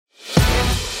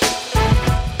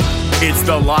It's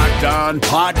the Locked On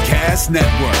Podcast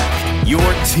Network, your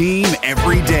team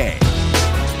every day.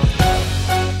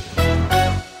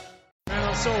 Man,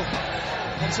 I'm so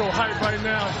hyped right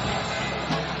now.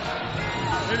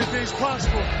 Anything's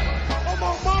possible. Oh,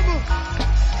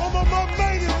 my mama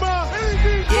made it, ma.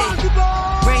 Anything's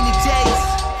possible. Rainy days,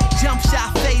 jump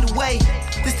shot, fade away.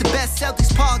 This the best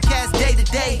Celtics podcast day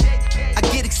to day. I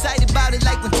get excited about it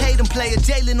like when Tatum play, or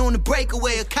Jalen on the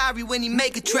breakaway, or Kyrie when he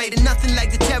make a trade. And nothing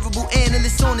like the terrible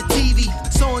analysts on the TV.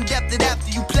 So in depth that after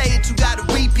you play it, you gotta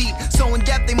repeat. So in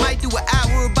depth they might do an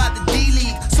hour about the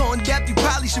D-League. So in depth you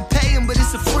probably should pay him, but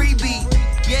it's a freebie.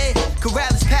 Yeah,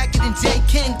 Karalis, Packard, and J.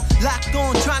 King locked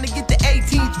on, trying to get the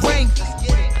 18th ring.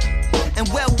 And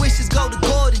well wishes go to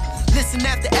Gordon. Listen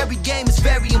after every game, it's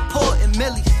very important,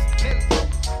 Millies.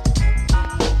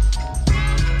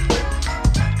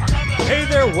 Hey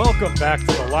there, welcome back to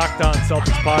the Locked On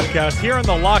Celtics podcast here on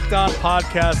the Locked On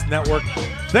Podcast Network.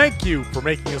 Thank you for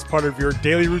making us part of your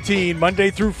daily routine, Monday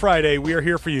through Friday. We are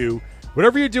here for you.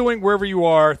 Whatever you're doing, wherever you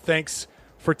are, thanks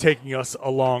for taking us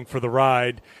along for the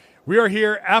ride. We are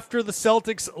here after the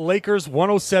Celtics-Lakers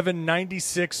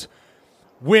 107-96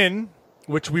 win,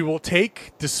 which we will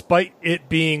take despite it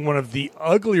being one of the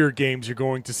uglier games you're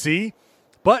going to see.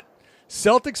 But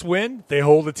Celtics win. They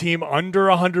hold the team under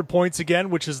 100 points again,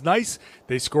 which is nice.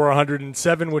 They score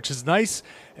 107, which is nice.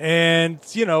 And,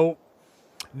 you know,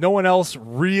 no one else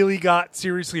really got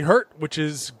seriously hurt, which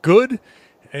is good.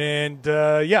 And,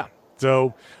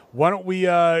 so why don't we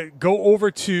go over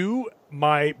to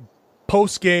my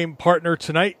post-game partner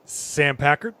tonight, Sam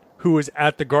Packard, who is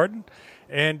at the Garden.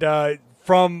 And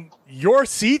from your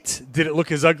seat, did it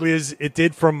look as ugly as it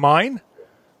did from mine?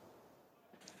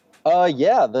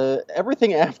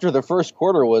 Everything after the first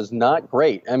quarter was not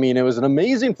great. I mean, it was an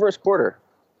amazing first quarter.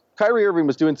 Kyrie Irving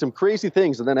was doing some crazy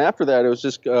things, and then after that, it was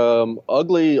just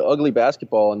ugly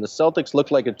basketball. And the Celtics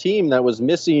looked like a team that was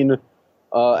missing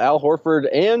Al Horford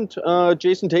and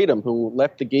Jason Tatum, who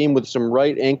left the game with some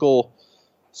right ankle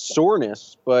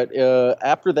soreness. But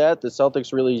after that, the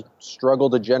Celtics really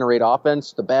struggled to generate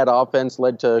offense. The bad offense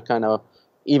led to kind of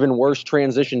even worse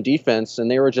transition defense,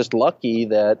 and they were just lucky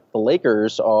that the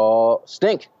Lakers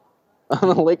stink.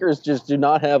 The Lakers just do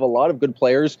not have a lot of good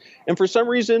players, and for some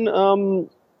reason,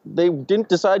 they didn't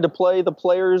decide to play the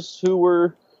players who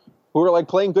were like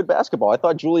playing good basketball. I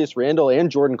thought Julius Randle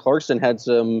and Jordan Clarkson had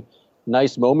some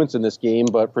nice moments in this game,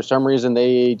 but for some reason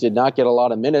they did not get a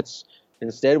lot of minutes.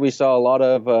 Instead, we saw a lot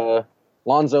of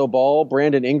Lonzo Ball,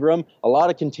 Brandon Ingram, a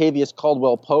lot of Kentavious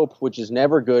Caldwell-Pope, which is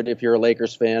never good if you're a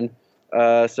Lakers fan.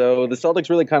 So the Celtics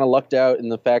really kind of lucked out in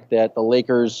the fact that the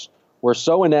Lakers were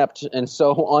so inept and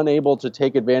so unable to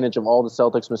take advantage of all the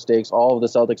Celtics mistakes, all of the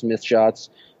Celtics missed shots.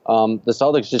 The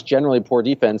Celtics just generally poor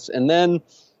defense. And then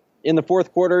in the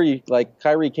fourth quarter,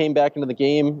 Kyrie came back into the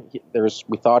game.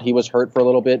 We thought he was hurt for a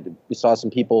little bit. We saw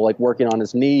some people working on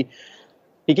his knee.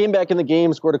 He came back in the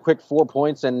game, scored a quick 4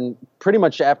 points, and pretty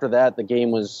much after that, the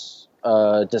game was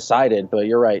decided. But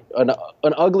you're right, an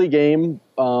ugly game.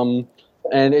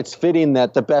 And it's fitting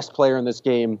that the best player in this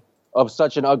game of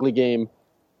such an ugly game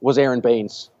was Aron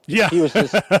Baynes. Yeah. He was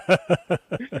just,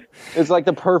 it's like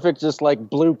the perfect, just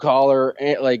blue collar,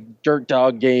 dirt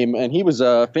dog game. And he was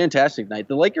a fantastic night.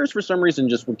 The Lakers, for some reason,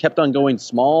 just kept on going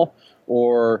small,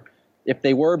 or if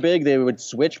they were big, they would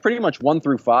switch pretty much 1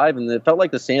 through 5. And it felt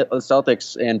like the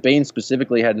Celtics and Baynes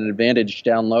specifically had an advantage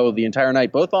down low the entire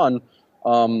night, both on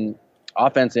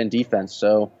offense and defense.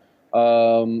 So,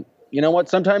 you know what?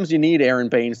 Sometimes you need Aron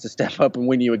Baynes to step up and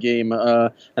win you a game.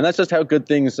 And that's just how good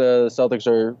things Celtics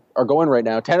are going right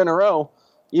now. 10 in a row.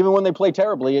 Even when they play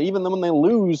terribly, even when they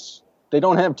lose, they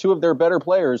don't have 2 of their better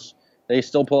players. They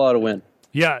still pull out a win.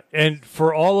 Yeah, and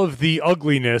for all of the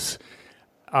ugliness,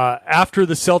 after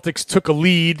the Celtics took a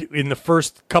lead in the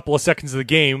first couple of seconds of the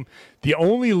game, the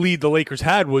only lead the Lakers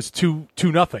had was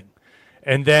 2-0.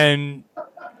 And then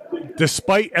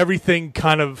despite everything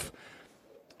kind of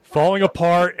falling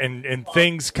apart and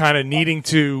things kind of needing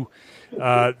to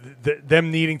them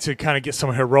needing to kind of get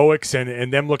some heroics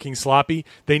and them looking sloppy,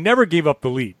 they never gave up the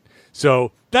lead.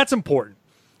 So that's important.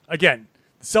 Again,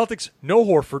 the Celtics, no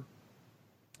Horford,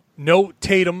 no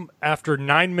Tatum after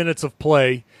 9 minutes of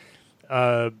play.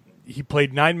 He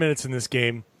played 9 minutes in this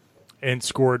game and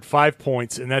scored 5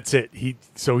 points, and that's it.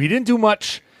 So he didn't do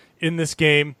much in this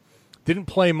game, didn't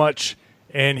play much,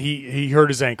 and he hurt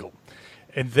his ankle.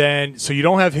 And then, so you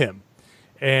don't have him.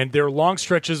 And there are long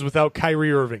stretches without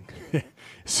Kyrie Irving.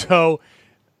 So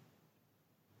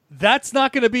that's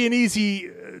not going to be an easy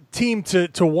team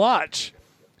to watch.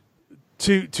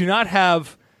 To not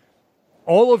have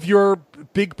all of your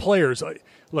big players.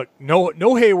 Look,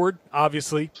 no Hayward,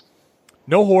 obviously.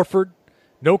 No Horford.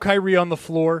 no Kyrie on the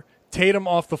floor, Tatum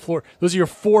off the floor. Those are your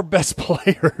 4 best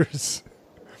players.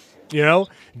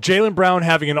 Jaylen Brown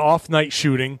having an off night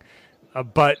shooting.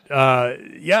 It's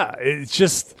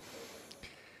just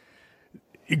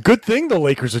a good thing the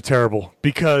Lakers are terrible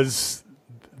because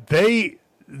they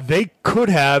could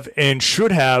have and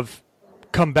should have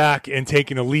come back and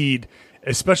taken a lead,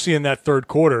 especially in that third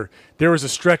quarter. There was a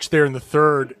stretch there in the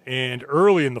third and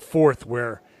early in the fourth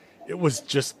where it was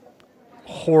just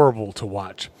horrible to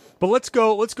watch. But let's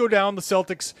go down the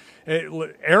Celtics.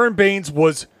 Aron Baynes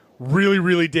was really,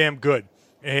 really damn good.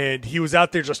 And he was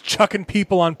out there just chucking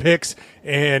people on picks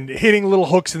and hitting little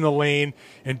hooks in the lane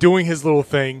and doing his little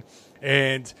thing.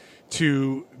 And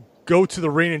to go to the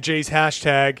Rain and Jays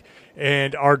hashtag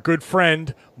and our good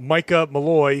friend Micah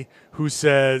Malloy, who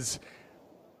says,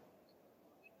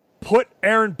 put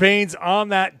Aron Baynes on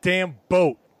that damn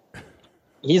boat.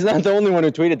 He's not the only one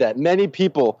who tweeted that. Many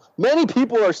people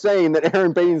are saying that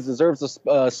Aron Baynes deserves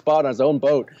a spot on his own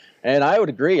boat, and I would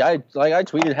agree. I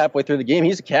tweeted halfway through the game.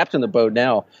 He's a captain of the boat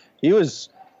now. He was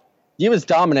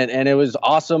dominant, and it was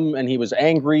awesome, and he was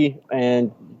angry,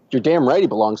 and you're damn right he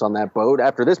belongs on that boat.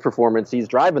 After this performance, he's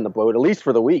driving the boat, at least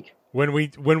for the week. When we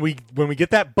get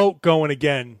that boat going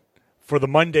again for the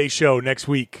Monday show next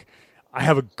week, I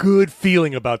have a good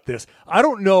feeling about this. I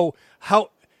don't know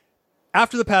how.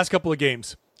 After the past couple of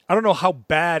games, I don't know how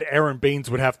bad Aron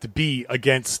Baynes would have to be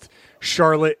against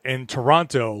Charlotte and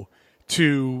Toronto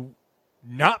to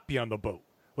not be on the boat.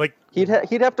 Like he'd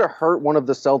have to hurt one of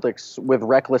the Celtics with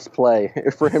reckless play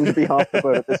for him to be off the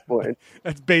boat at this point.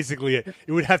 That's basically it.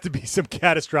 It would have to be some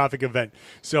catastrophic event.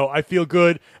 So I feel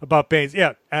good about Baynes.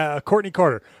 Yeah, Courtney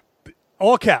Carter,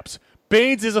 all caps.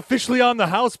 Baynes is officially on the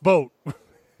houseboat.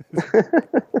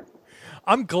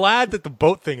 I'm glad that the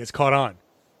boat thing has caught on.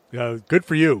 Good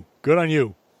for you. Good on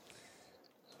you.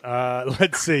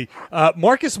 Let's see.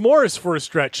 Marcus Morris for a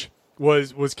stretch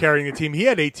was carrying the team. He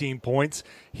had 18 points.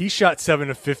 He shot 7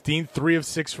 of 15, 3 of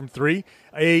 6 from 3.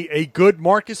 A good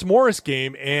Marcus Morris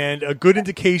game and a good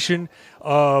indication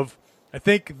of, I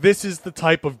think this is the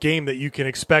type of game that you can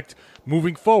expect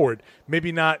moving forward.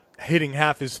 Maybe not hitting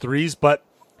half his threes, but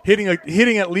hitting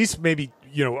at least maybe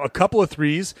a couple of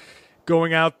threes,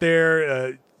 going out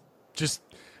there, just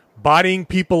bodying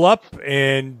people up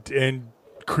and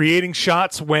creating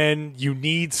shots when you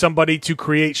need somebody to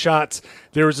create shots.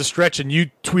 There was a stretch, and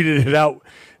you tweeted it out,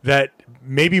 that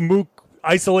maybe Mook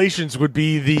isolations would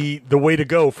be the way to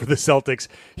go for the Celtics.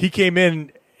 He came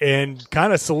in and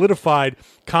kind of solidified,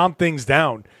 calmed things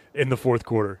down in the fourth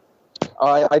quarter.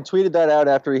 I tweeted that out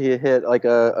after he hit like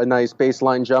a nice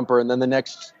baseline jumper, and then the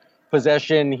next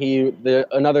possession,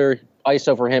 another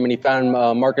ISO for him, and he found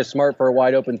Marcus Smart for a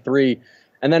wide open 3.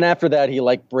 And then after that, he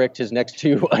bricked his next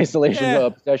 2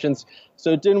 isolation possessions.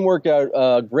 So it didn't work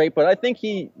out great, but I think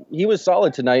he was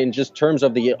solid tonight in just terms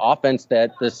of the offense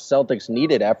that the Celtics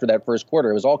needed after that first quarter.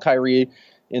 It was all Kyrie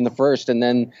in the first, and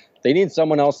then they needed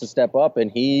someone else to step up,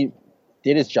 and he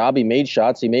did his job. He made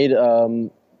shots. He made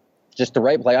just the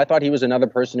right play. I thought he was another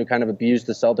person who kind of abused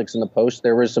the Celtics in the post.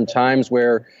 There were some times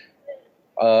where,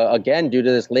 again, due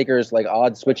to this Lakers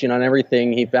odd switching on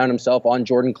everything, he found himself on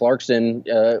Jordan Clarkson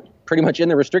pretty much in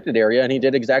the restricted area, and he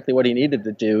did exactly what he needed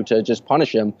to do to just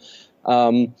punish him.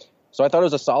 So I thought it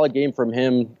was a solid game from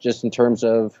him just in terms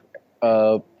of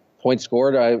points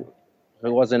scored. It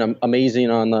wasn't amazing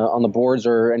on the boards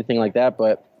or anything like that,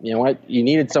 but you know what? You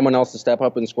needed someone else to step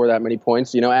up and score that many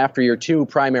points. After your 2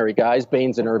 primary guys,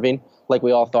 Baynes and Irving, like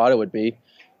we all thought it would be.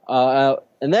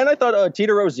 And then I thought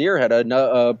Tito Rozier had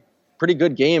a pretty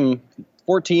good game,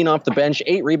 14 off the bench,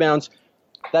 8 rebounds.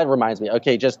 That reminds me.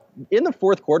 Okay, just in the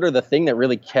fourth quarter, the thing that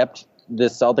really kept the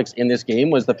Celtics in this game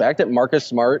was the fact that Marcus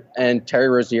Smart and Terry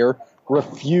Rozier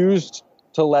refused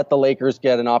to let the Lakers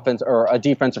get an offense or a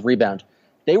defensive rebound.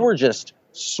 They were just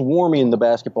swarming the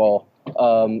basketball,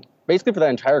 basically for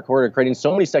that entire quarter, creating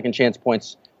so many second chance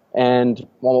points and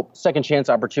second chance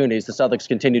opportunities. The Celtics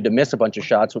continued to miss a bunch of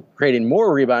shots, creating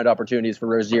more rebound opportunities for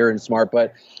Rozier and Smart.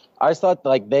 But I just thought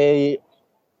they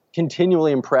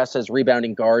continually impress as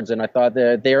rebounding guards, and I thought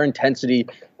that their intensity,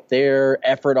 their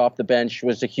effort off the bench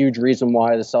was a huge reason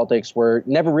why the Celtics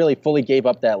never really fully gave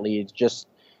up that lead.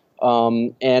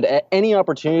 And at any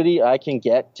opportunity I can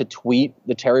get to tweet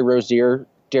the Terry Rozier,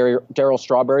 Daryl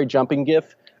Strawberry jumping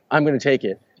gif, I'm going to take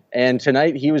it. And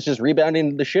tonight he was just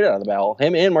rebounding the shit out of the ball.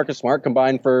 Him and Marcus Smart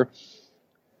combined for,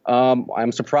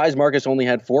 I'm surprised Marcus only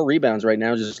had 4 rebounds right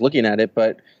now just looking at it,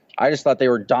 but I just thought they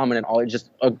were dominant,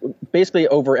 basically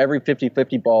over every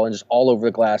 50-50 ball and just all over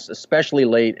the glass, especially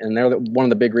late. And they're one of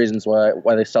the big reasons why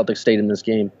the Celtics stayed in this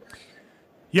game.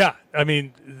 Yeah, I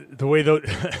mean, the way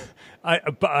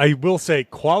I will say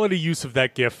quality use of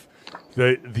that GIF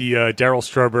The Darryl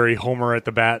Strawberry homer at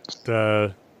the bat.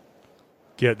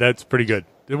 Yeah, that's pretty good.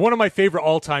 One of my favorite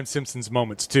all-time Simpsons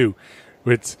moments too.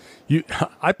 It's you.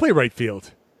 I play right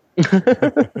field.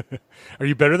 Are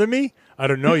you better than me? I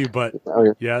don't know you, but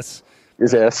yes.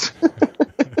 Yes.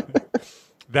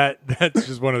 That's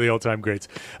just one of the all-time greats.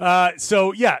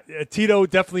 So yeah, Tito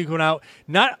definitely went out.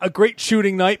 Not a great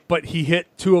shooting night, but he hit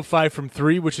 2 of 5 from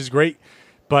 3, which is great.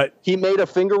 But he made a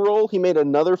finger roll. He made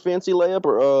another fancy layup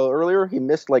earlier. He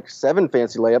missed like 7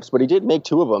 fancy layups, but he did make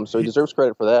 2 of them, so he deserves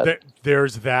credit for that.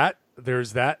 There's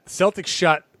that. Celtics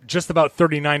shot just about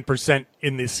 39%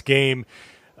 in this game.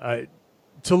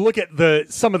 To look at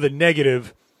some of the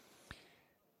negative.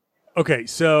 Okay,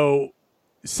 so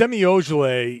Semi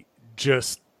Ojeleye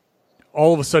just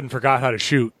all of a sudden forgot how to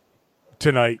shoot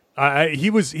tonight.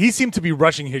 He seemed to be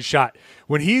rushing his shot.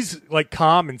 When he's like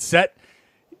calm and set,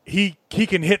 he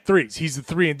can hit threes. He's the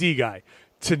 3-and-D guy.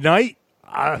 Tonight,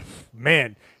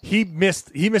 man, he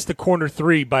missed a corner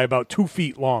 3 by about 2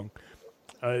 feet long.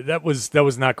 That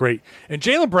was not great. And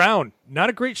Jaylen Brown, not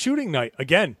a great shooting night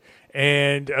again.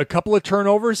 And a couple of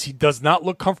turnovers. He does not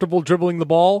look comfortable dribbling the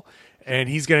ball, and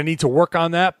he's going to need to work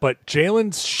on that. But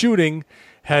Jaylen's shooting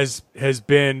has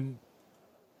been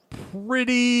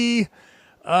pretty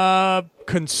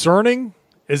concerning.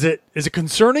 Is it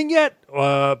concerning yet?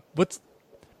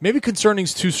 Maybe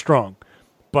concerning's too strong,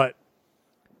 but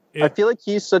I feel like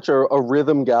he's such a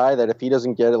rhythm guy that if he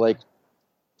doesn't get like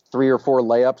 3 or 4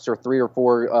 layups or 3 or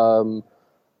 4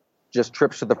 just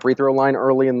trips to the free throw line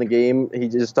early in the game, he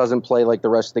just doesn't play like the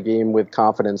rest of the game with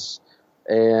confidence.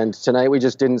 And tonight we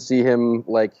just didn't see him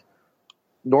like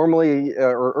normally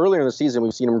or earlier in the season.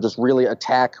 We've seen him just really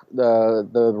attack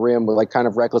the rim with like kind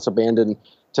of reckless abandon.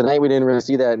 Tonight we didn't really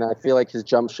see that, and I feel like his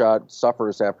jump shot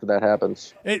suffers after that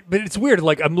happens. But it's weird.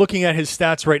 Like I'm looking at his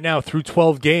stats right now. Through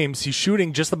 12 games, he's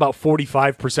shooting just about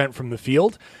 45% from the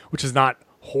field, which is not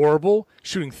horrible.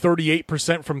 Shooting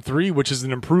 38% from 3, which is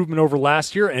an improvement over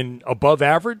last year and above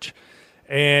average.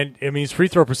 And I mean, his free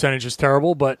throw percentage is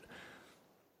terrible, but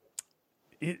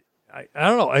I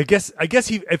don't know. I guess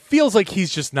it feels like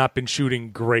he's just not been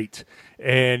shooting great.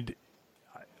 And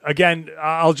again,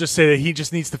 I'll just say that he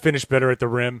just needs to finish better at the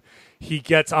rim. He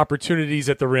gets opportunities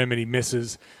at the rim and he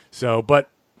misses. So, but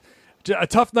a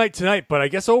tough night tonight. But I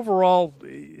guess overall,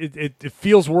 it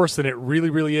feels worse than it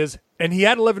really, really is. And he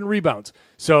had 11 rebounds.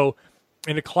 So,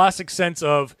 in a classic sense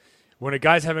of when a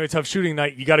guy's having a tough shooting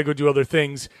night, you got to go do other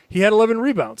things. He had 11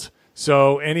 rebounds.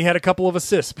 So, and he had a couple of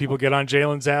assists. People get on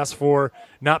Jaylen's ass for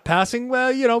not passing.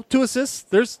 Well, 2 assists.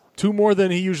 There's 2 more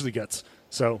than he usually gets.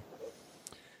 So,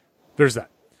 there's that.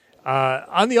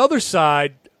 On the other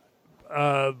side,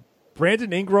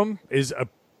 Brandon Ingram is a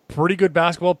pretty good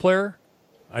basketball player.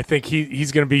 I think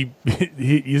he's going to be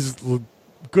he's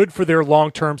good for their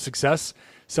long-term success.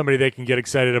 Somebody they can get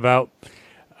excited about.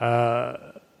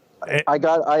 I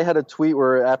had a tweet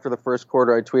where after the first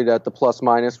quarter I tweeted out the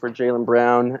plus-minus for Jaylen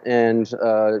Brown and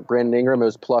Brandon Ingram. It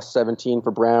was plus 17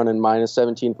 for Brown and minus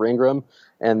 17 for Ingram.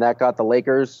 And that got the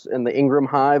Lakers and the Ingram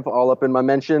hive all up in my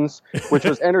mentions, which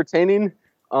was entertaining.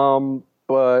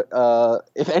 But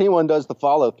if anyone does the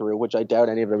follow-through, which I doubt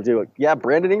any of them do,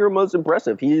 Brandon Ingram was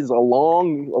impressive. He's a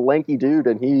lanky dude,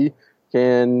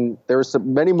 and there were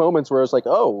many moments where I was like,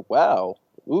 oh, wow,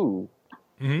 ooh.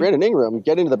 Mm-hmm. Brandon Ingram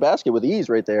getting to the basket with ease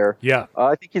right there. Yeah.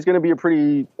 I think he's going to be a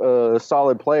pretty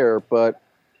solid player, but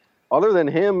other than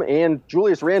him and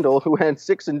Julius Randle, who had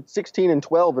 16 and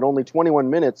 12 in only 21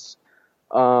 minutes,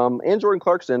 and Jordan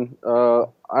Clarkson,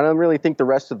 I don't really think the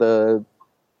rest of the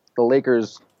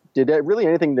Lakers did really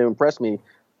anything to impress me.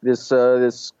 This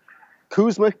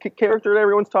Kuzma character that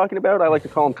everyone's talking about, I like to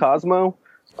call him Cosmo.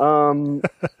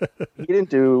 He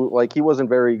didn't he wasn't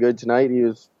very good tonight. He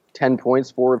was 10 points,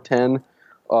 4 of 10.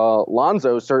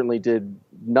 Lonzo certainly did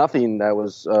nothing that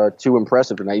was too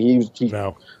impressive tonight.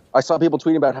 No. I saw people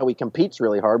tweeting about how he competes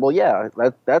really hard. Well, yeah,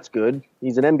 that's good.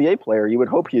 He's an NBA player. You would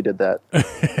hope he did that.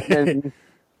 And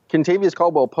Kentavious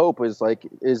Caldwell-Pope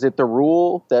is it the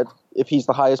rule that if he's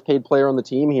the highest paid player on the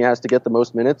team, he has to get the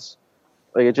most minutes?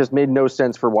 Like, it just made no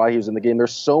sense for why he was in the game.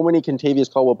 There's so many Kentavious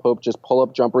Caldwell-Pope just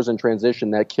pull-up jumpers in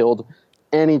transition that killed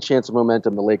any chance of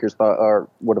momentum the Lakers thought or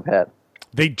would have had.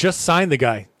 They just signed the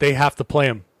guy. They have to play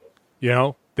him.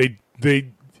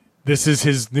 This is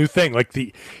his new thing.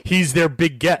 He's their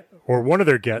big get or one of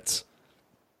their gets.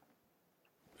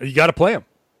 You got to play him.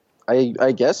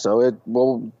 I guess so.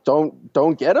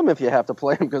 Don't get him if you have to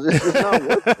play him because it's not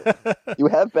worth it. You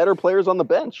have better players on the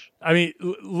bench. I mean,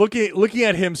 looking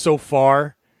at him so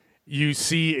far, you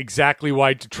see exactly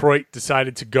why Detroit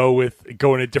decided to go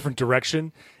in a different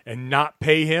direction and not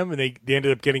pay him, and they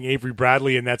ended up getting Avery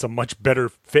Bradley, and that's a much better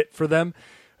fit for them.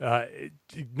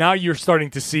 now you're starting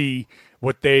to see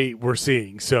what they were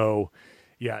seeing. So,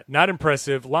 yeah, not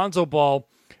impressive. Lonzo Ball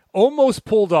almost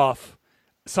pulled off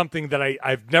something that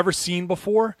I've never seen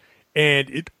before, and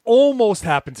it almost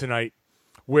happened tonight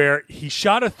where he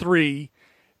shot a three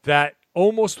that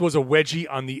almost was a wedgie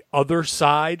on the other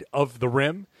side of the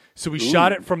rim. So he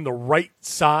shot it from the right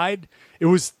side. It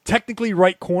was technically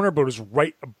right corner, but it was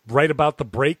right about the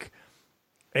break.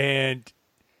 And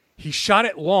he shot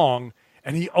it long,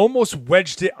 and he almost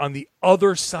wedged it on the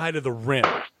other side of the rim,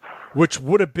 which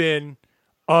would have been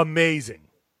amazing.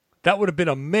 That would have been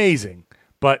amazing.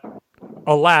 But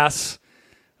alas,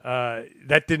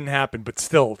 that didn't happen. But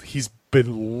still, he's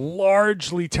been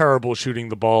largely terrible shooting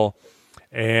the ball.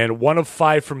 And 1 of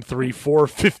 5 from 3, 4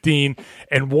 of 15,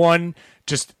 and one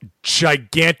just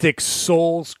gigantic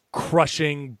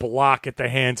soul-crushing block at the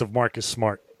hands of Marcus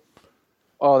Smart.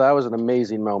 Oh, that was an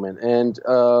amazing moment. And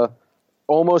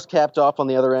almost capped off on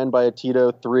the other end by a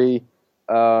Tito 3.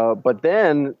 But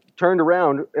then turned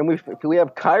around, and we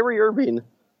have Kyrie Irving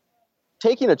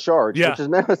taking a charge, which is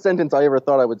not a sentence I ever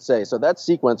thought I would say. So that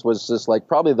sequence was just like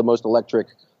probably the most electric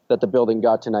that the building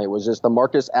got tonight, was just the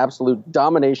Marcus absolute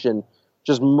domination,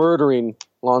 just murdering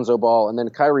Lonzo Ball, and then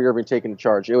Kyrie Irving taking a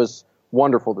charge. It was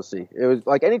wonderful to see. It was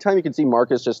like anytime you can see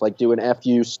Marcus just like do an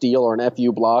FU steal or an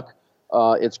FU block,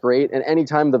 it's great. And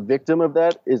anytime the victim of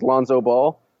that is Lonzo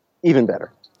Ball, even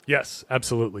better. Yes,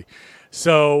 absolutely.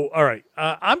 So, all right,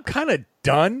 I'm kind of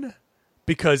done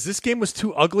because this game was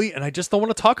too ugly, and I just don't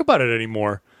want to talk about it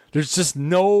anymore. There's just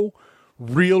no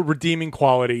real redeeming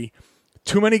quality.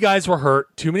 Too many guys were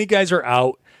hurt. Too many guys are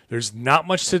out. There's not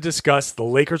much to discuss. The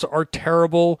Lakers are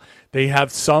terrible. They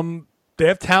have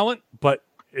talent, but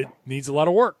it needs a lot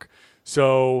of work.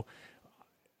 So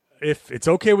if it's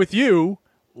okay with you,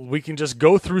 we can just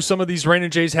go through some of these Rain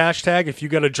and Jay's hashtag. If you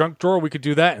got a junk drawer, we could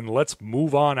do that, and let's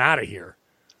move on out of here.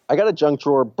 I got a junk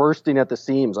drawer bursting at the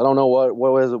seams. I don't know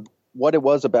what it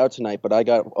was about tonight, but I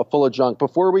got a full of junk.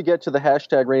 Before we get to the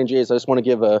hashtag Rain and Jay's, I just want to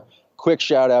give a quick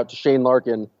shout out to Shane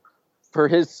Larkin for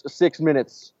his 6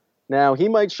 minutes. Now, he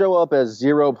might show up as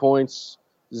 0 points,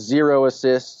 0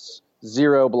 assists,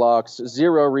 0 blocks,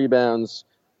 0 rebounds,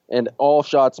 and all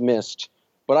shots missed.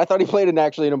 But I thought he played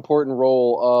actually an important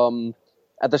role.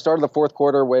 At the start of the fourth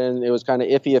quarter, when it was kind of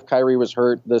iffy if Kyrie was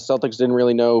hurt, the Celtics didn't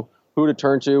really know who to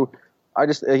turn to.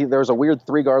 There was a weird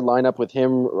 3-guard lineup with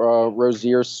him,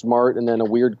 Rozier, Smart, and then a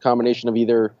weird combination of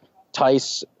either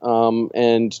Tice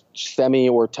and Semi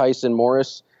or Tice and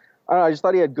Morris. I just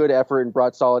thought he had good effort and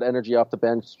brought solid energy off the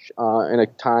bench in a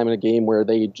time in a game where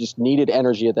they just needed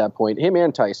energy at that point. Him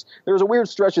and Tice. There was a weird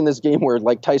stretch in this game where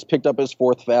like Tice picked up his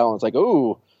 4th foul, and it's like,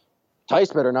 ooh,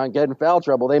 Tice better not get in foul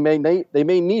trouble. They may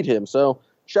need him. So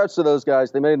shouts to those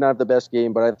guys. They may not have the best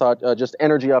game, but I thought just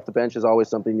energy off the bench is always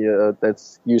something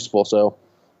that's useful. So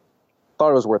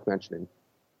thought it was worth mentioning.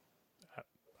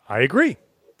 I agree.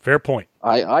 Fair point.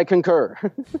 I concur.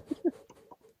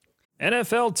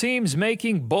 NFL teams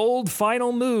making bold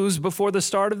final moves before the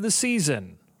start of the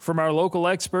season. From our local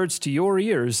experts to your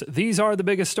ears, these are the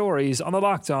biggest stories on the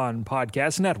Locked On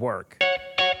Podcast Network.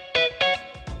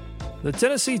 The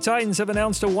Tennessee Titans have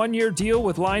announced a 1-year deal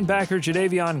with linebacker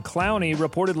Jadeveon Clowney,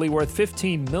 reportedly worth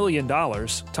 $15 million.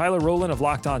 Tyler Rowland of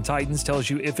Locked On Titans tells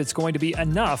you if it's going to be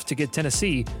enough to get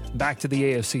Tennessee back to the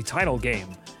AFC title game.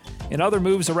 In other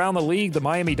moves around the league, the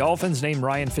Miami Dolphins named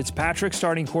Ryan Fitzpatrick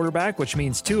starting quarterback, which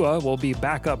means Tua will be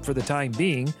backup for the time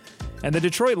being. And the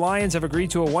Detroit Lions have agreed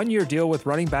to a 1-year deal with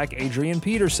running back Adrian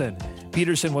Peterson.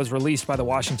 Peterson was released by the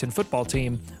Washington football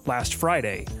team last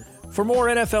Friday. For more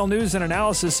NFL news and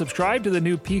analysis, subscribe to the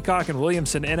new Peacock and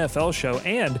Williamson NFL show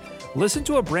and listen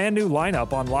to a brand new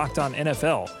lineup on Locked On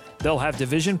NFL. They'll have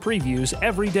division previews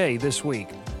every day this week.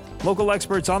 Local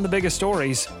experts on the biggest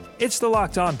stories. It's the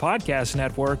Locked On Podcast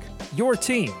Network, your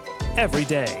team every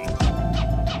day.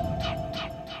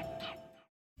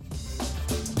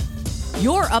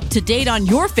 You're up to date on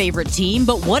your favorite team,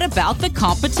 but what about the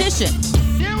competition?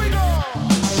 Here we go.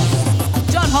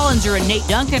 John Hollinger and Nate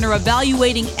Duncan are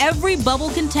evaluating every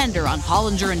bubble contender on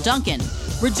Hollinger and Duncan.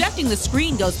 Rejecting the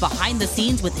Screen goes behind the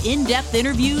scenes with in-depth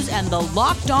interviews, and the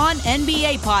Locked On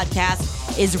NBA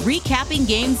podcast is recapping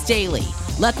games daily.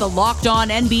 Let the Locked On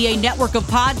NBA network of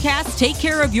podcasts take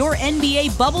care of your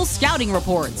NBA bubble scouting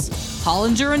reports.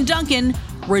 Hollinger and Duncan,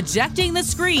 Rejecting the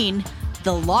Screen,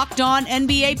 the Locked On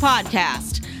NBA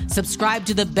podcast. Subscribe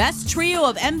to the best trio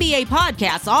of NBA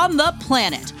podcasts on the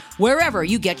planet, wherever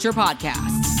you get your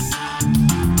podcasts.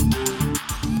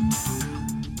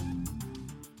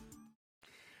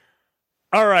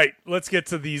 All right, let's get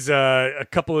to these a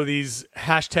couple of these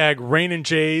hashtag Rain and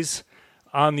Jays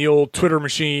on the old Twitter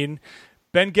machine.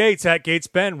 Ben Gates at Gates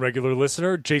Ben, regular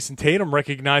listener. Jason Tatum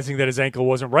recognizing that his ankle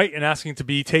wasn't right and asking to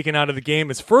be taken out of the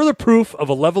game is further proof of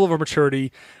a level of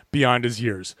maturity beyond his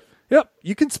years. Yep,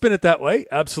 you can spin it that way.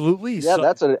 Absolutely. Yeah,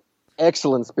 that's an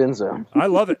excellent spin zone. I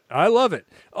love it. I love it.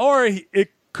 Or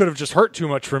it could have just hurt too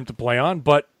much for him to play on,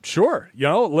 but sure.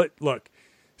 Look,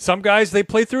 some guys, they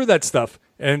play through that stuff,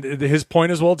 and his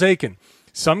point is well taken.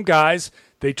 Some guys,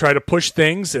 they try to push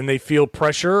things, and they feel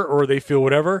pressure or they feel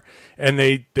whatever, and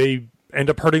they end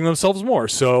up hurting themselves more.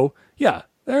 So, yeah,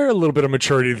 there's a little bit of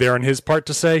maturity there on his part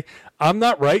to say, I'm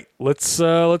not right. Let's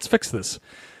fix this.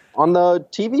 On the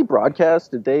TV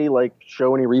broadcast, did they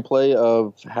show any replay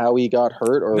of how he got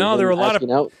hurt? Or no, there were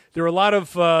a lot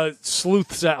of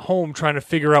sleuths at home trying to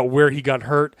figure out where he got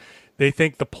hurt. They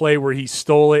think the play where he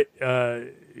stole it,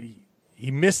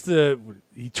 he missed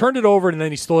he turned it over and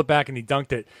then he stole it back and he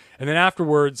dunked it. And then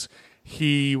afterwards,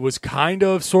 he was kind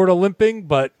of sort of limping,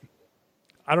 but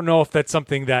I don't know if that's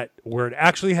something where it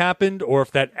actually happened or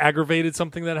if that aggravated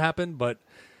something that happened. But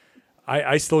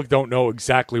I still don't know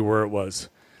exactly where it was.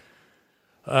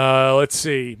 Let's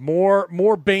see.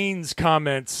 More Baynes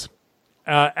comments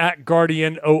at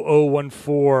Guardian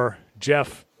 0014.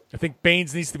 Jeff, I think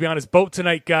Baynes needs to be on his boat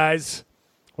tonight, guys.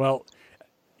 Well,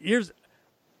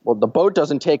 the boat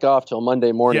doesn't take off till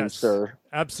Monday morning, yes, sir.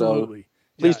 Absolutely. So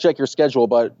please check your schedule,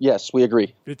 but yes, we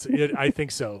agree. I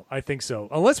think so.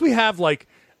 Unless we have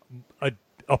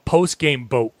a post-game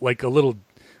boat, like a little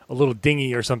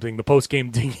dinghy or something, the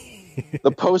post-game dinghy.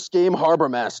 The post-game harbor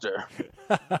master.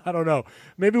 I don't know.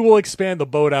 Maybe we'll expand the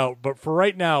boat out. But for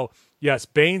right now, yes,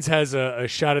 Baynes has a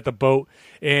shot at the boat.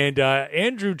 And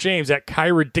Andrew James at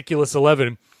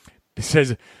KaiRidiculous11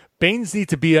 says Baynes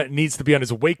needs to be on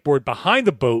his wakeboard behind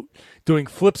the boat doing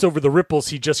flips over the ripples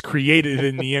he just created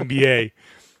in the NBA.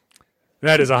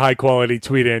 That is a high-quality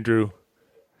tweet, Andrew.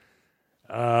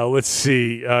 Let's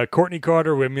see. Courtney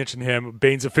Carter, we mentioned him.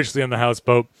 Baynes officially on the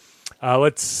houseboat.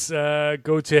 Let's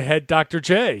go to head Dr.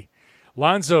 J.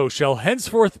 Lonzo shall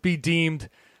henceforth be deemed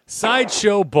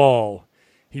sideshow ball.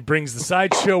 He brings the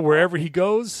sideshow wherever he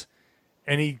goes,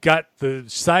 and he got the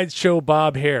sideshow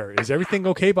bob hair. Is everything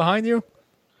okay behind you?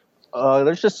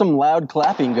 There's just some loud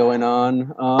clapping going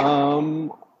on.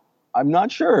 I'm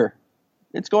not sure.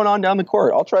 It's going on down the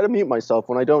court. I'll try to mute myself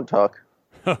when I don't talk.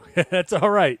 Okay, that's all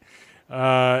right.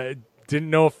 Didn't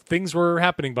know if things were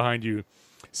happening behind you.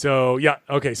 So, yeah,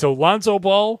 okay. So, Lonzo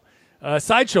Ball,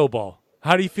 sideshow ball.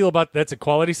 How do you feel about that's a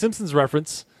Quality Simpsons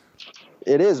reference?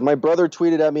 It is. My brother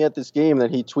tweeted at me at this game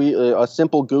that he a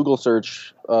simple Google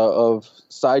search of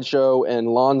sideshow and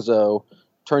Lonzo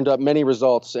turned up many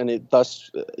results, and thus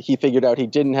he figured out he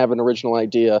didn't have an original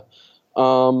idea.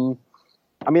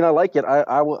 I mean, I like it.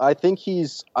 I think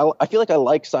I feel like I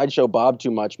like Sideshow Bob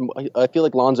too much. I feel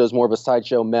like Lonzo is more of a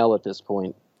Sideshow Mel at this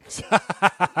point.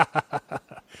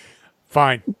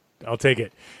 Fine. I'll take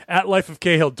it. At Life of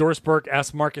Cahill, Doris Burke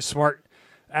asked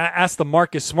the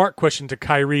Marcus Smart question to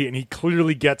Kyrie, and he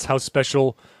clearly gets how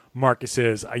special Marcus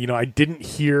is. I didn't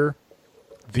hear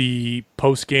the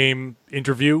post-game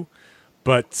interview,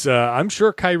 but I'm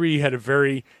sure Kyrie had a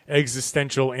very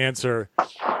existential answer.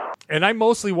 And I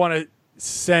mostly want to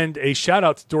send a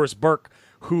shout-out to Doris Burke,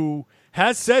 who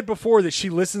has said before that she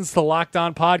listens to Locked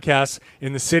On podcasts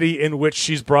in the city in which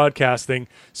she's broadcasting.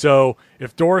 So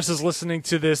if Doris is listening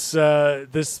to this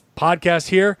podcast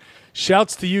here,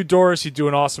 shouts to you, Doris. You do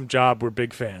an awesome job. We're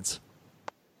big fans.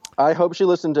 I hope she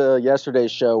listened to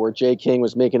yesterday's show where Jay King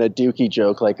was making a Dookie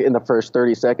joke in the first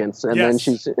 30 seconds. And then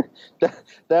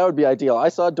that would be ideal. I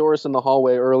saw Doris in the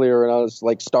hallway earlier and I was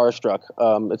starstruck.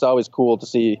 It's always cool to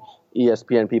see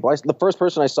ESPN people. The first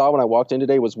person I saw when I walked in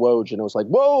today was Woj, and I was like,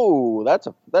 whoa,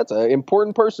 that's an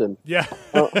important person. Yeah.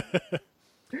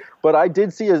 But I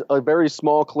did see a very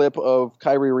small clip of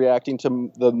Kyrie reacting to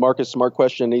the Marcus Smart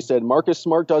question. He said, Marcus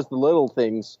Smart does the little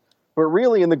things, but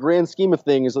really in the grand scheme of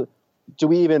things, do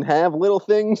we even have little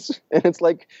things? And it's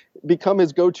become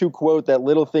his go-to quote that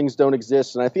little things don't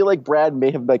exist. And I feel like Brad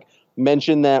may have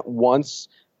mentioned that once,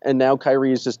 and now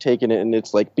Kyrie has just taken it and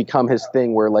it's become his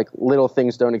thing where little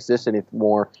things don't exist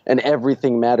anymore and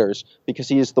everything matters because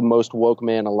he is the most woke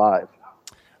man alive.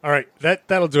 All right,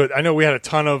 that'll do it. I know we had a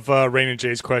ton of Rain and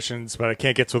Jay's questions, but I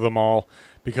can't get to them all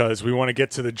because we want to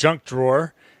get to the junk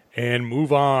drawer and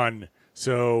move on.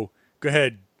 So go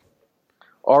ahead.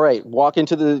 All right, walk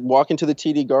into the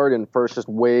TD Garden first. Just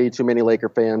way too many Laker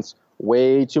fans,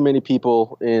 way too many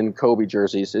people in Kobe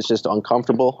jerseys. It's just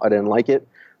uncomfortable. I didn't like it.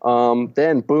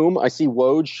 Then boom, I see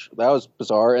Woj. That was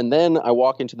bizarre. And then I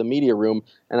walk into the media room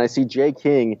and I see Jay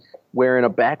King wearing a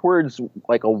backwards,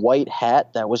 a white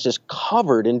hat that was just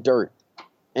covered in dirt.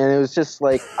 And it was just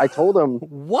I told him,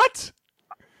 what?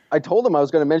 I told him I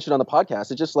was going to mention on the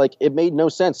podcast. It just like it made no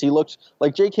sense. He looked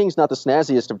like Jay King's not the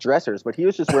snazziest of dressers, but he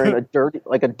was just wearing a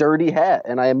dirty hat,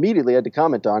 and I immediately had to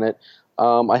comment on it.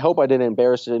 I hope I didn't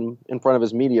embarrass him in front of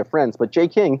his media friends, but Jay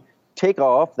King, take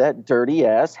off that dirty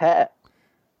ass hat.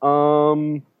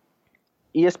 ESPN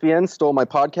stole my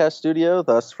podcast studio,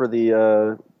 thus for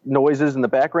the noises in the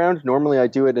background. Normally I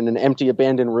do it in an empty,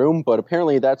 abandoned room, but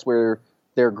apparently that's where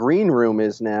their green room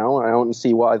is now. I don't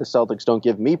see why the Celtics don't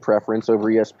give me preference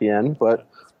over ESPN, but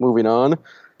moving on.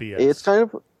 BS.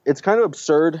 It's kind of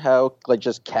absurd how like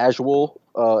just casual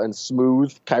and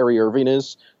smooth Kyrie Irving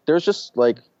is. There's just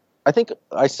like, I think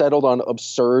I settled on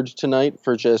absurd tonight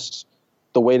for just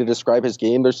the way to describe his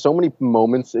game. There's so many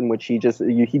moments in which he does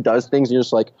things and you're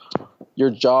just like, your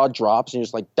jaw drops and you're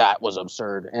just like, that was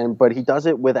absurd. But he does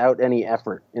it without any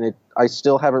effort. And I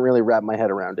still haven't really wrapped my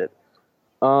head around it.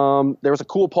 There was a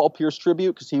cool Paul Pierce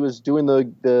tribute because he was doing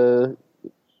the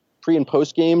pre and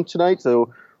post game tonight.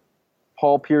 So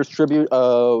Paul Pierce tribute,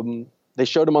 they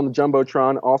showed him on the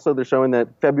Jumbotron. Also, they're showing that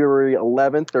February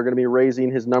 11th, they're going to be raising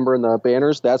his number in the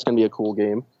banners. That's going to be a cool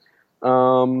game.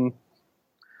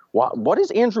 What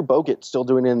is Andrew Bogut still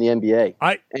doing in the NBA?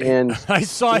 I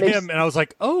saw him and I was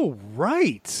like, oh,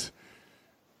 right.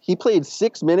 He played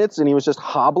 6 minutes and he was just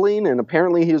hobbling, and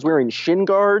apparently he was wearing shin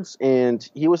guards, and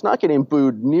he was not getting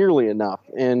booed nearly enough.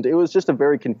 And it was just a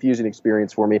very confusing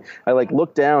experience for me. I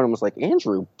looked down and was like,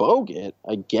 Andrew Bogut?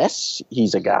 I guess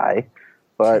he's a guy.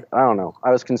 But I don't know.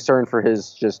 I was concerned for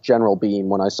his just general being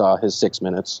when I saw his 6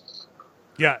 minutes.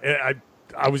 Yeah,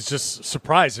 I was just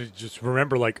surprised. I just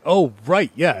remember oh,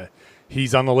 right, yeah,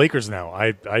 he's on the Lakers now.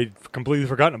 I'd completely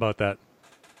forgotten about that.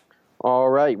 All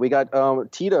right, we got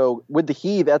Tito with the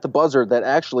heave at the buzzer that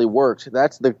actually worked.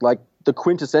 That's the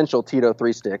quintessential Tito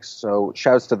 3-sticks, so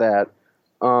shouts to that.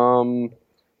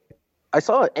 I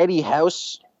saw Eddie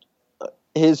House,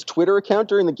 his Twitter account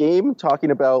during the game,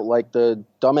 talking about the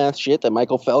dumbass shit that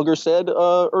Michael Felger said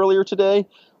earlier today,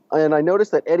 and I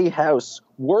noticed that Eddie House,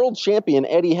 world champion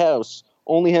Eddie House,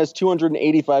 only has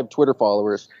 285 Twitter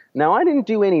followers. Now, I didn't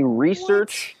do any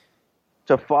research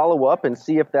to follow up and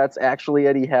see if that's actually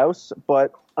Eddie House,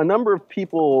 but a number of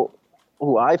people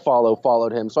who I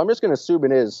followed him, so I'm just going to assume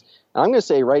it is. And I'm going to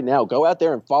say right now, go out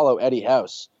there and follow Eddie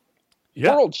House.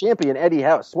 Yeah. World champion Eddie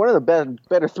House, one of the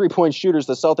better three-point shooters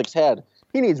the Celtics had.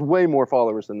 He needs way more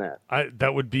followers than that.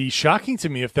 That would be shocking to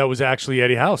me if that was actually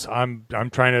Eddie House. I'm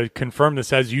trying to confirm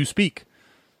this as you speak.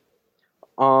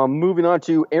 Moving on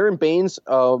to Aron Baynes,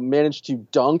 managed to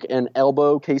dunk and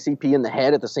elbow KCP in the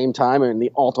head at the same time in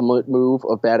the ultimate move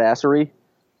of badassery.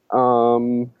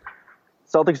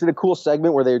 Celtics did a cool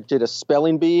segment where they did a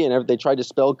spelling bee and they tried to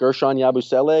spell Gershon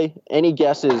Yabusele. Any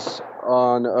guesses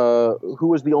on who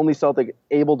was the only Celtic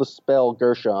able to spell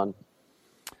Gershon?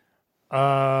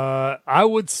 I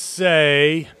would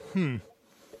say,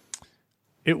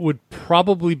 it would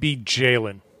probably be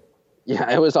Jalen.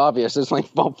 Yeah, it was obvious. It's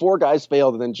four guys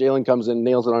failed, and then Jalen comes in and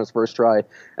nails it on his first try.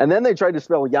 And then they tried to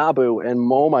spell Yabu, and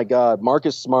oh my God,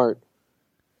 Marcus Smart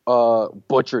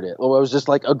butchered it. It was just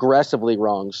aggressively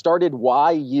wrong. Started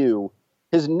Y-U.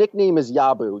 His nickname is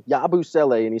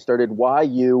Yabusele, and he started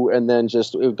Y-U, and then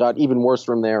it got even worse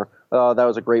from there. That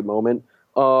was a great moment.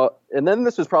 And then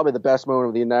this was probably the best moment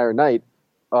of the entire night.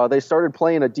 They started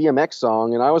playing a DMX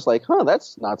song, and I was like,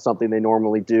 that's not something they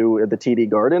normally do at the TD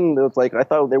Garden. It was I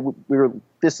thought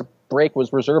this break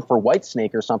was reserved for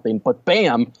Whitesnake or something, but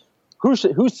bam, who's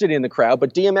sitting in the crowd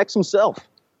but DMX himself?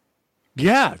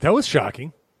 Yeah, that was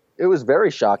shocking. It was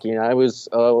very shocking. I was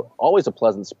always a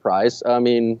pleasant surprise. I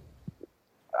mean,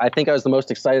 I think I was the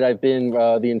most excited I've been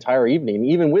the entire evening,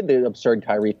 even with the absurd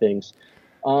Kyrie things.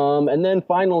 And then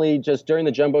finally, just during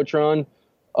the Jumbotron,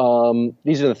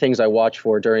 these are the things I watch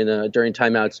for during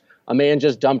timeouts. A man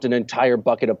just dumped an entire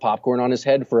bucket of popcorn on his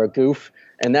head for a goof,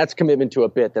 and that's commitment to a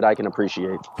bit that I can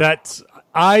appreciate.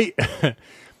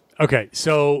 Okay,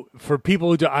 so for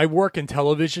people I work in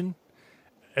television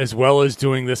as well as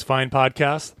doing this fine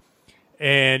podcast,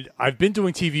 and I've been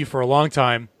doing TV for a long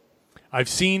time. I've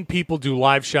seen people do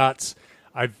live shots.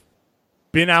 I've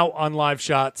been out on live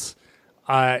shots.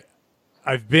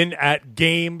 I've been at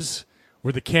games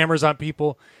where the camera's on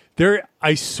people.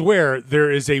 I swear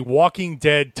there is a Walking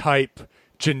Dead type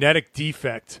genetic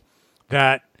defect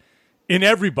that in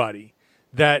everybody,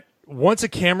 that once a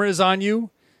camera is on you,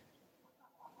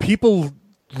 people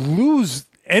lose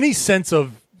any sense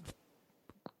of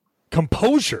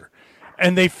composure,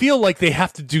 and they feel like they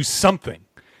have to do something.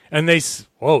 And there's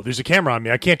a camera on me.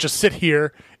 I can't just sit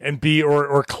here and be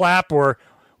or clap or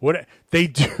what. They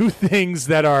do things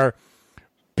that are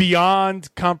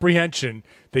beyond comprehension.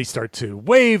 They start to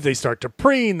wave, they start to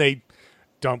preen, they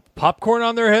dump popcorn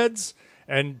on their heads,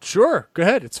 And sure, go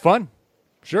ahead. It's fun.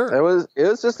 Sure.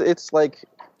 It's like,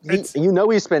 he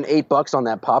spent $8 on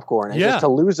that popcorn, and just to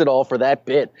lose it all for that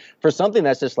bit, for something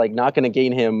that's just like not going to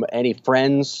gain him any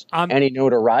friends, any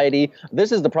notoriety.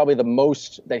 This is probably the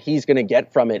most that he's going to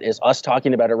get from it is us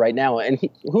talking about it right now. And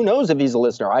who knows if he's a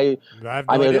listener? I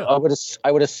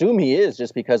would assume he is,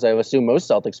 just because I assume most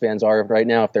Celtics fans are right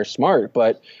now if they're smart.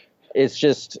 But it's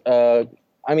just,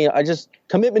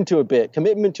 commitment to a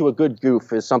good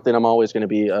goof is something I'm always going to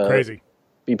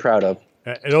be proud of.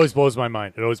 It always blows my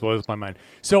mind.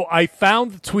 So I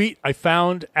found the tweet. I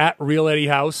found at Real Eddie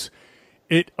House.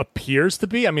 It appears to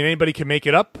be. I mean, anybody can make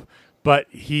it up, but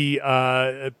he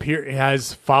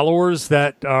has followers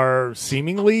that are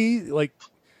seemingly like.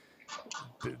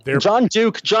 John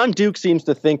Duke seems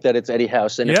to think that it's Eddie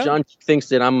House, and if John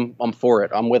thinks it, I'm for it.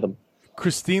 I'm with him.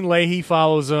 Christine Leahy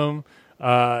follows him.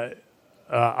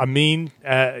 Amin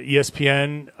at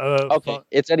ESPN. Okay,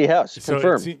 it's Eddie House.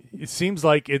 Confirmed. So it seems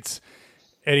like it's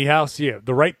Eddie House. Yeah,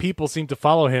 the right people seem to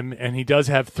follow him, and he does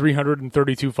have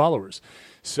 332 followers.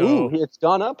 So it's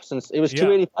gone up since it was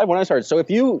 285 when I started. So if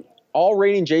you all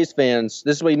Raining Jays fans,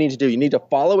 this is what you need to do. You need to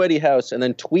follow Eddie House and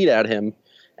then tweet at him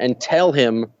and tell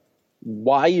him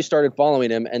why you started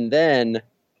following him, and then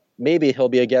maybe he'll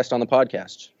be a guest on the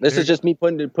podcast. This is just me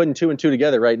putting two and two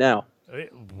together right now.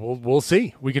 We'll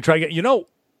see. We can try to get,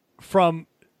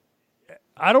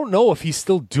 I don't know if he's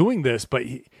still doing this, but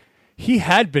he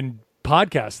had been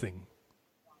podcasting.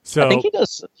 So I think he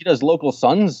does local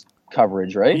Suns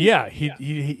coverage, right? Yeah,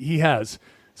 he has.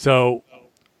 So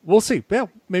we'll see. Yeah,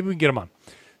 maybe we can get him on.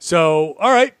 So,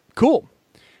 all right, cool.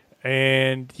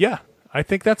 And yeah, I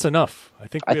think that's enough. I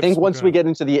think once we get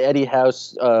into the Eddie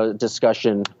House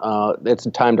discussion, it's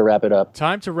time to wrap it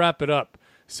up.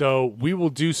 So we will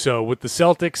do so with the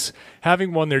Celtics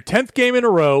having won their 10th game in a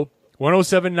row,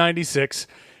 107-96.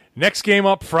 Next game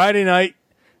up Friday night,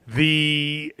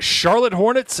 the Charlotte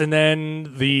Hornets, and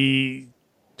then the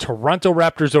Toronto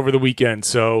Raptors over the weekend.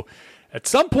 So at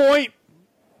some point,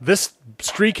 this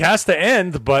streak has to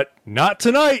end, but not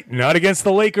tonight, not against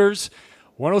the Lakers.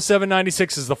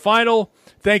 107-96 is the final.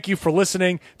 Thank you for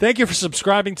listening. Thank you for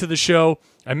subscribing to the show.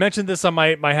 I mentioned this on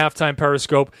my halftime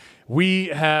Periscope. We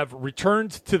have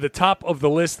returned to the top of the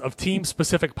list of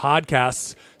team-specific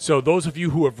podcasts. So those of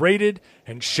you who have rated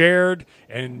and shared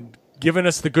and given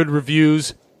us the good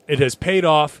reviews, it has paid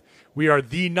off. We are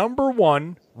the number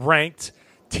one ranked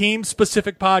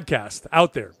team-specific podcast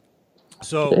out there.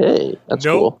 So that's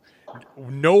cool.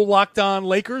 No Locked On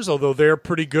Lakers, although they're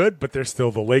pretty good, but they're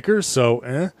still the Lakers.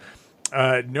 So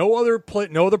no other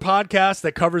podcast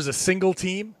that covers a single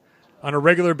team on a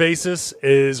regular basis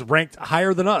is ranked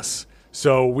higher than us.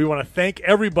 So we want to thank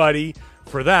everybody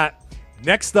for that.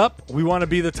 Next up, we want to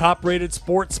be the top-rated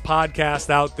sports podcast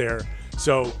out there.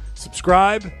 So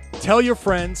subscribe, tell your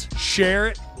friends, share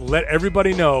it, let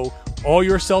everybody know, all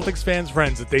your Celtics fans'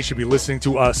 friends, that they should be listening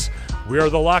to us. We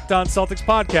are the Locked On Celtics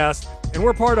podcast, and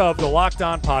we're part of the Locked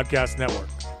On Podcast Network.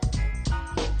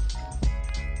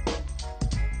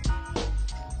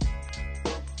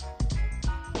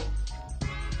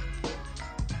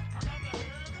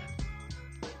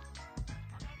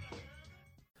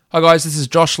 Hi guys, this is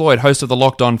Josh Lloyd, host of the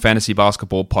Locked On Fantasy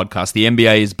Basketball podcast. The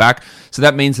NBA is back, so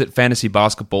that means that fantasy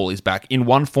basketball is back in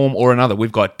one form or another.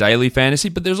 We've got daily fantasy,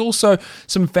 but there's also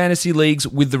some fantasy leagues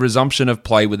with the resumption of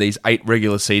play with these 8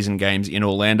 regular season games in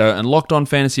Orlando, and Locked On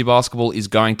Fantasy Basketball is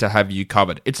going to have you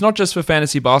covered. It's not just for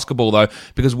fantasy basketball though,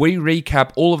 because we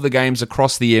recap all of the games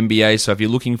across the NBA, so if you're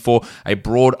looking for a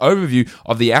broad overview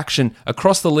of the action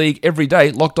across the league every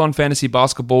day, Locked On Fantasy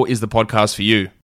Basketball is the podcast for you.